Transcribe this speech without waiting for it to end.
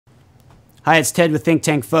Hi, it's Ted with Think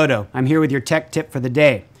Tank Photo. I'm here with your tech tip for the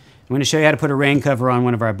day. I'm going to show you how to put a rain cover on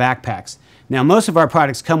one of our backpacks. Now, most of our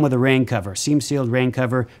products come with a rain cover, seam-sealed rain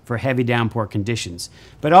cover for heavy downpour conditions.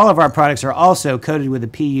 But all of our products are also coated with a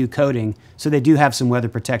PU coating, so they do have some weather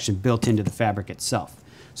protection built into the fabric itself.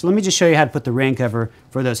 So let me just show you how to put the rain cover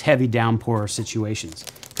for those heavy downpour situations.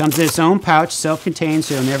 It comes in its own pouch, self-contained,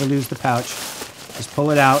 so you'll never lose the pouch. Just pull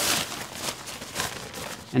it out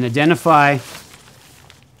and identify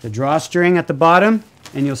the drawstring at the bottom,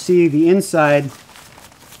 and you'll see the inside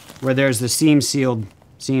where there's the sealed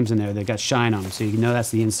seams in there. They've got shine on them, so you know that's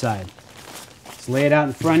the inside. Just lay it out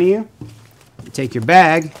in front of you. Take your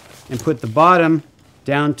bag and put the bottom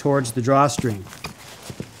down towards the drawstring.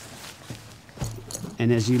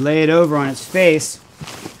 And as you lay it over on its face,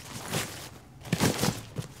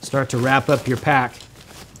 start to wrap up your pack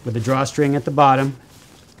with the drawstring at the bottom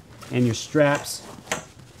and your straps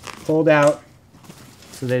pulled out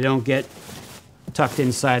so they don't get tucked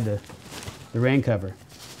inside the rain cover.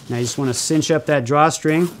 Now you just want to cinch up that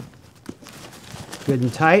drawstring good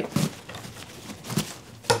and tight.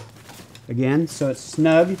 Again, so it's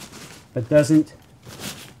snug but doesn't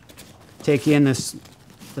take in the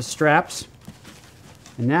straps.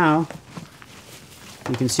 And now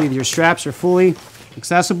you can see that your straps are fully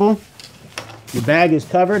accessible. Your bag is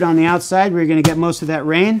covered on the outside where you're going to get most of that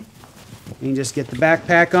rain. You can just get the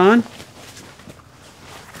backpack on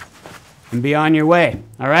and be on your way.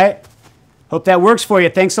 All right? Hope that works for you.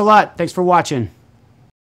 Thanks a lot. Thanks for watching.